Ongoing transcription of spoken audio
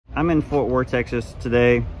I'm in Fort Worth, Texas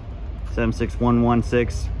today,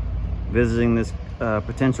 76116, visiting this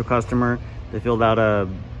potential customer. They filled out a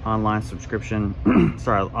online subscription,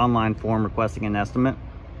 online form requesting an estimate.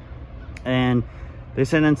 And they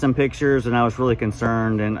sent in some pictures, and I was really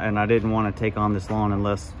concerned, and I didn't want to take on this lawn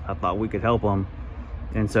unless I thought we could help them.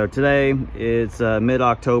 And so today, it's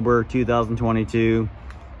mid-October 2022.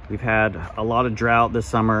 We've had a lot of drought this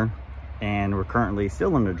summer, and we're currently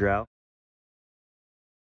still in a drought.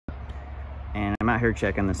 And I'm out here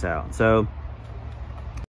checking this out. So,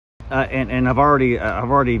 and I've already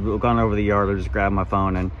gone over the yard. I just grabbed my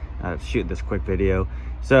phone and shoot this quick video.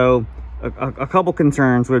 So, a couple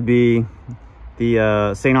concerns would be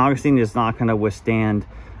the St. Augustine is not going to withstand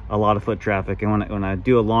a lot of foot traffic. And when I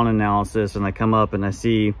do a lawn analysis and I come up and I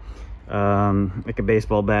see like a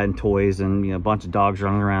baseball bat and toys and a bunch of dogs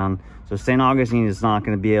running around, so St. Augustine is not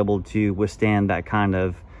going to be able to withstand that kind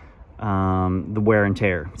of the wear and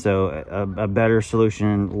tear. So a better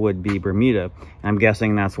solution would be Bermuda. And I'm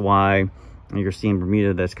guessing that's why you're seeing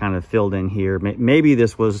Bermuda that's kind of filled in here. Maybe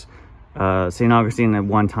this was St. Augustine at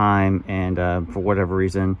one time, and for whatever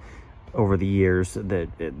reason over the years that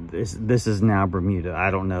this is now Bermuda. I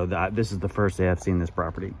don't know. That this is the first day I've seen this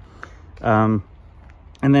property. And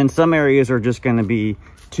then some areas are just going to be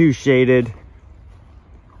too shaded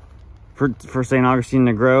for St. Augustine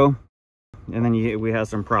to grow. And then we have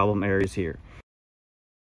some problem areas here.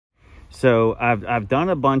 So I've done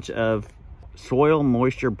a bunch of soil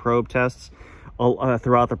moisture probe tests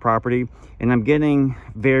throughout the property, and I'm getting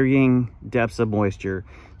varying depths of moisture.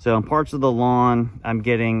 So in parts of the lawn, I'm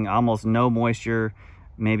getting almost no moisture,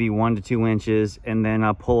 maybe 1 to 2 inches, and then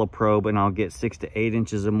I'll pull a probe and I'll get 6 to 8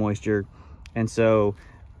 inches of moisture. And so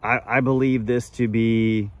I believe this to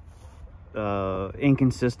be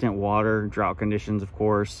inconsistent water, drought conditions, of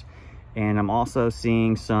course. And I'm also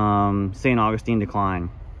seeing some St. Augustine decline.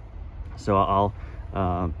 So I'll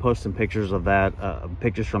post some pictures of that,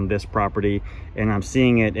 pictures from this property, and I'm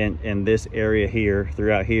seeing it in this area here,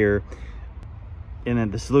 throughout here. And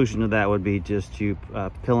then the solution to that would be just to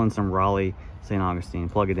fill in some Raleigh St. Augustine,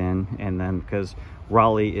 plug it in, and then because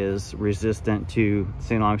Raleigh is resistant to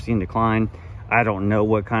St. Augustine decline. I don't know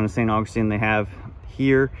what kind of St. Augustine they have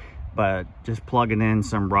here, but just plugging in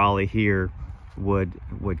some Raleigh here would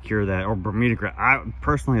cure that. Or Bermuda grass.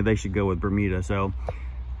 Personally, they should go with Bermuda. So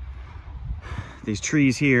these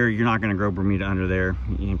trees here, you're not going to grow Bermuda under there.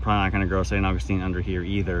 You're probably not going to grow St. Augustine under here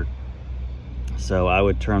either. So I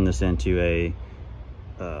would turn this into a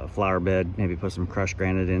flower bed, maybe put some crushed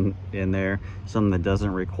granite in there, something that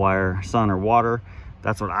doesn't require sun or water.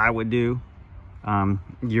 That's what I would do.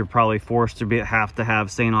 You're probably forced to have to have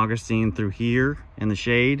St. Augustine through here in the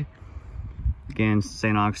shade. Again,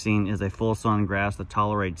 St. Augustine is a full sun grass that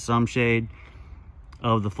tolerates some shade.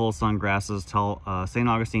 Of the full sun grasses, St.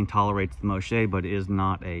 Augustine tolerates the most shade, but is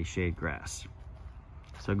not a shade grass.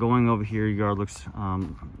 So going over here, your yard looks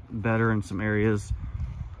better in some areas.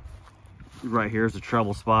 Right here is a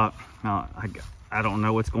trouble spot. Now, I don't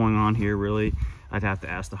know what's going on here really. I'd have to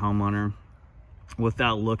ask the homeowner.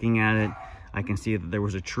 Without looking at it, I can see that there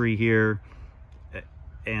was a tree here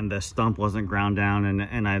and the stump wasn't ground down,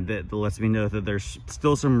 and that lets me know that there's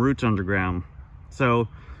still some roots underground. So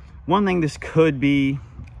one thing this could be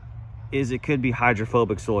is it could be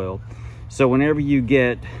hydrophobic soil. So whenever you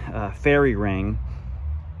get fairy ring,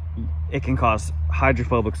 it can cause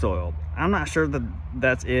hydrophobic soil. I'm not sure that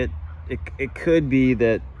that's it. It could be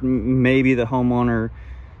that maybe the homeowner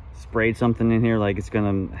sprayed something in here, like it's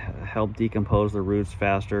going to help decompose the roots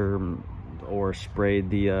faster, or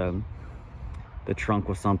sprayed the trunk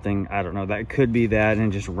with something. I don't know. That could be that,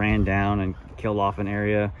 and just ran down and killed off an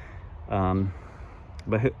area.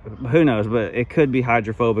 But who knows? But it could be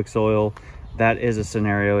hydrophobic soil. That is a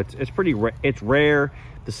scenario. It's rare.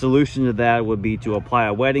 The solution to that would be to apply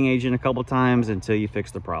a wetting agent a couple times until you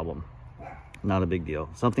fix the problem. Not a big deal.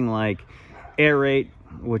 Something like aerate,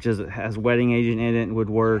 which has wetting agent in it, would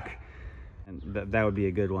work. And that would be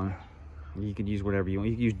a good one. You could use whatever you want.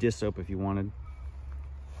 You could use dish soap if you wanted.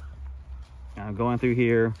 Going through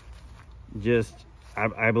here,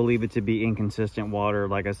 I believe it to be inconsistent water.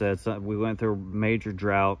 Like I said, we went through major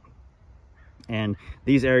drought, and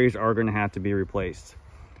these areas are going to have to be replaced.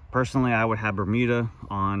 Personally, I would have Bermuda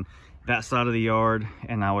on that side of the yard,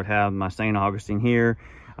 and I would have my St. Augustine here.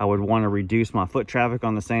 I would want to reduce my foot traffic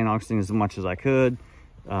on the St. Augustine as much as I could.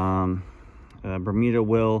 Bermuda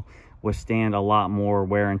will withstand a lot more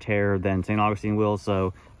wear and tear than St. Augustine will,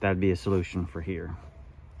 so that'd be a solution for here.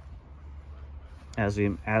 As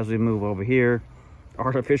we move over here,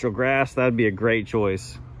 artificial grass, that'd be a great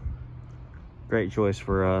choice. Great choice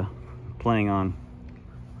for playing on.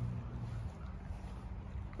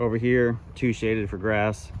 over here, too shaded for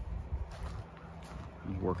grass.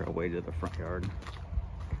 Work our way to the front yard.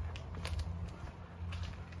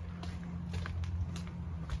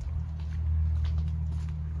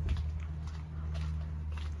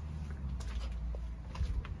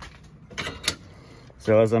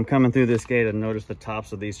 So as I'm coming through this gate, I noticed the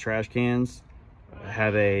tops of these trash cans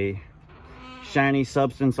have a shiny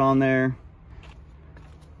substance on there.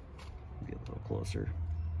 Get a little closer.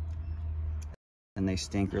 And they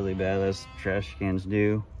stink really bad, as trash cans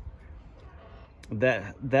do.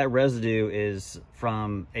 That residue is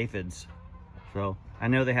from aphids. So I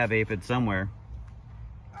know they have aphids somewhere.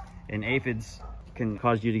 And aphids can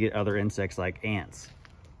cause you to get other insects like ants,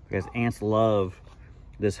 because ants love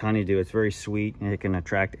this honeydew. It's very sweet and it can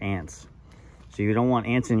attract ants. So you don't want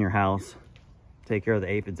ants in your house. Take care of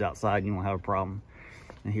the aphids outside, you won't have a problem.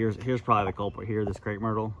 And here's probably the culprit here, this crepe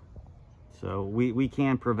myrtle. So we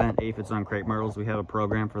can prevent aphids on crepe myrtles. We have a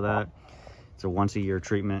program for that. It's a once-a-year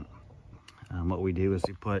treatment. What we do is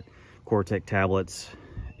we put Cortec tablets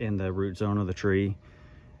in the root zone of the tree,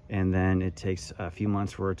 and then it takes a few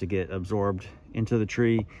months for it to get absorbed into the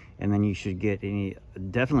tree, and then you should get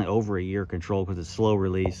definitely over a year control, because it's slow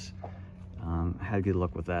release. Had good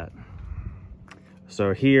luck with that.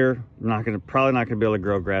 So here, probably not gonna be able to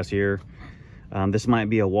grow grass here. This might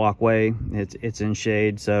be a walkway. It's in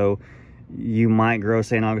shade, so you might grow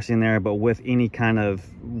St. Augustine there, but with any kind of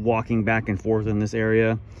walking back and forth in this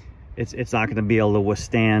area, it's not going to be able to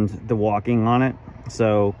withstand the walking on it.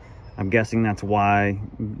 So I'm guessing that's why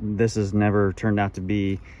this has never turned out to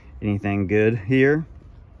be anything good here.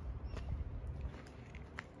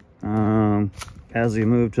 As we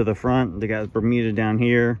move to the front, they got Bermuda down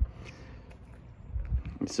here.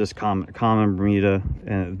 It's just common Bermuda,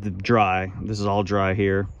 and dry. This is all dry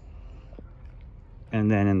here. And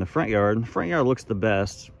then in the front yard looks the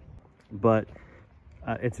best, but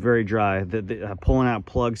it's very dry. Pulling out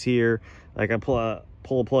plugs here, like I pull a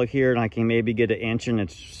plug here and I can maybe get an inch, and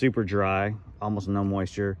it's super dry, almost no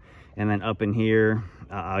moisture. And then up in here,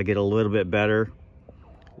 I get a little bit better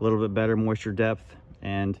moisture depth,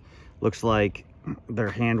 and looks like they're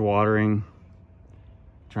hand watering,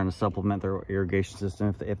 trying to supplement their irrigation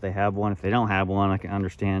system if they have one. If they don't have one, I can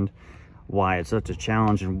understand why it's such a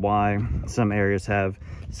challenge and why some areas have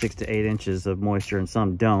 6 to 8 inches of moisture and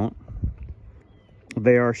some don't.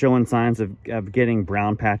 They are showing signs of getting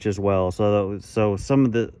brown patch as well. So some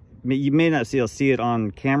of you may not see it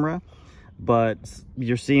on camera, but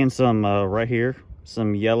you're seeing some right here,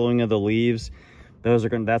 some yellowing of the leaves. That's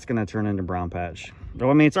gonna turn into brown patch. Well,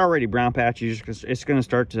 I mean, it's already brown patch. It's gonna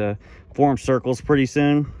start to form circles pretty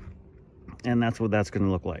soon, and that's what that's gonna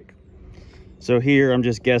look like. So here, I'm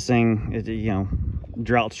just guessing,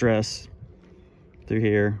 drought stress through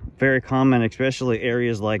here. Very common, especially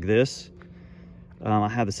areas like this. I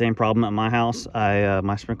have the same problem at my house.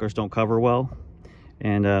 My sprinklers don't cover well,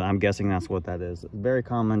 and I'm guessing that's what that is. It's very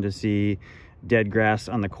common to see dead grass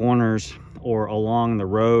on the corners or along the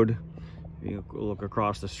road. You look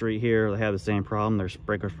across the street here, they have the same problem. Their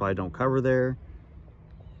sprinklers probably don't cover there.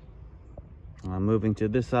 Moving to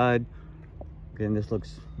this side, again, this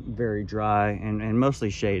looks very dry and mostly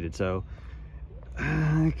shaded. So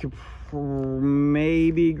I could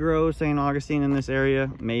maybe grow St. Augustine in this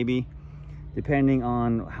area, maybe, depending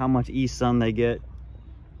on how much east sun they get.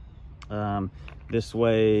 This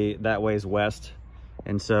way, that way is west,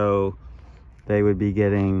 and so they would be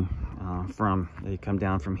getting they come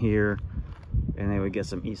down from here, and they would get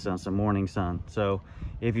some east sun, some morning sun. So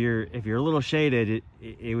if you're a little shaded,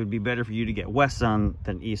 it would be better for you to get west sun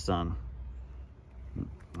than east sun.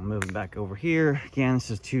 I'm moving back over here. Again, this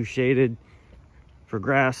is too shaded for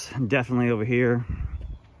grass. Definitely over here.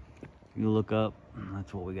 You look up,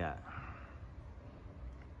 that's what we got.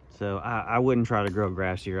 So I wouldn't try to grow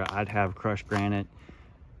grass here. I'd have crushed granite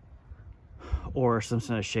or some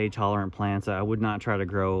sort of shade tolerant plants. I would not try to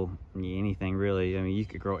grow anything really. I mean, you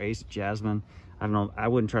could grow ace jasmine. I don't know. I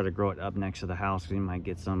wouldn't try to grow it up next to the house, because you might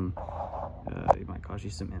get some, it might cause you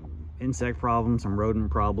some insect problems, some rodent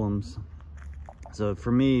problems. So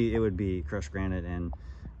for me, it would be crushed granite and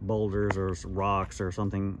boulders or rocks or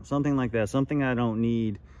something like that. Something I don't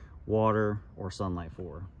need water or sunlight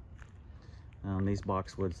for. These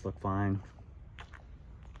boxwoods look fine,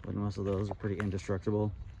 but most of those are pretty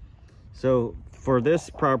indestructible. So for this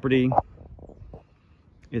property,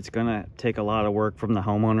 it's gonna take a lot of work from the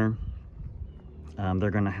homeowner.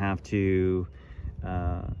 They're gonna have to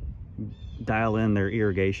dial in their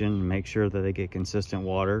irrigation and make sure that they get consistent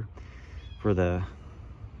water. For the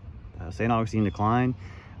St. Augustine decline,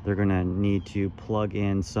 they're gonna need to plug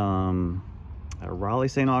in some Raleigh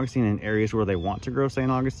St. Augustine in areas where they want to grow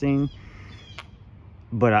St. Augustine.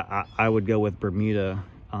 but I would go with Bermuda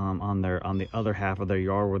on the other half of their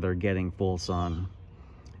yard where they're getting full sun,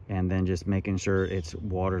 and then just making sure it's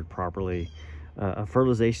watered properly. A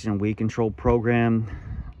fertilization and weed control program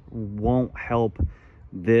won't help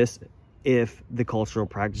this if the cultural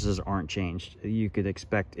practices aren't changed. You could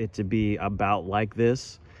expect it to be about like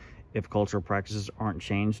this if cultural practices aren't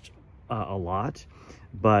changed a lot,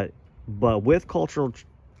 but with cultural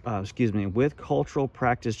with cultural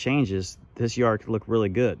practice changes, this yard could look really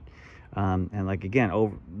good. And like again,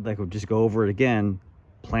 we'll just go over it again: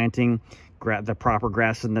 planting the proper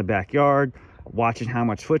grass in the backyard, watching how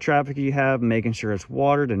much foot traffic you have, making sure it's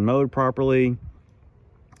watered and mowed properly,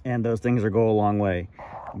 and those things go a long way.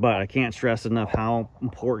 But I can't stress enough how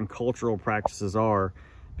important cultural practices are,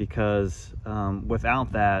 because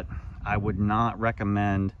without that, I would not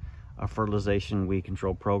recommend a fertilization weed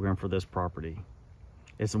control program for this property.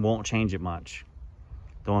 It won't change it much.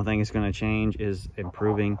 The only thing it's going to change is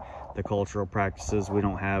improving the cultural practices. We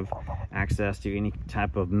don't have access to any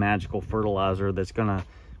type of magical fertilizer that's going to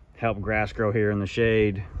help grass grow here in the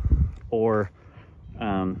shade, or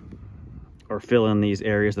fill in these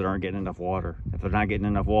areas that aren't getting enough water. If they're not getting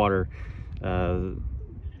enough water,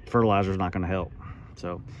 fertilizer is not going to help.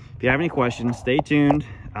 So if you have any questions, stay tuned.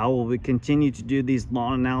 I will continue to do these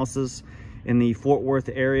lawn analysis in the Fort Worth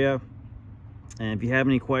area. And if you have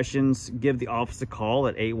any questions, give the office a call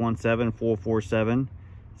at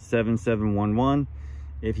 817-447-7711.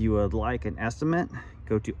 If you would like an estimate,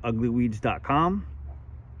 go to UglyWeeds.com.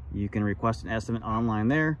 You can request an estimate online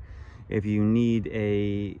there. If you need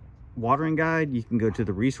a watering guide, you can go to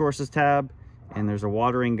the resources tab, and there's a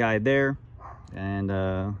watering guide there. And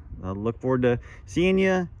I look forward to seeing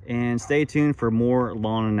you, and stay tuned for more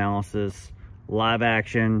lawn analysis live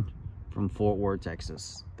action from Fort Worth,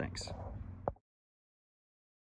 Texas. Thanks.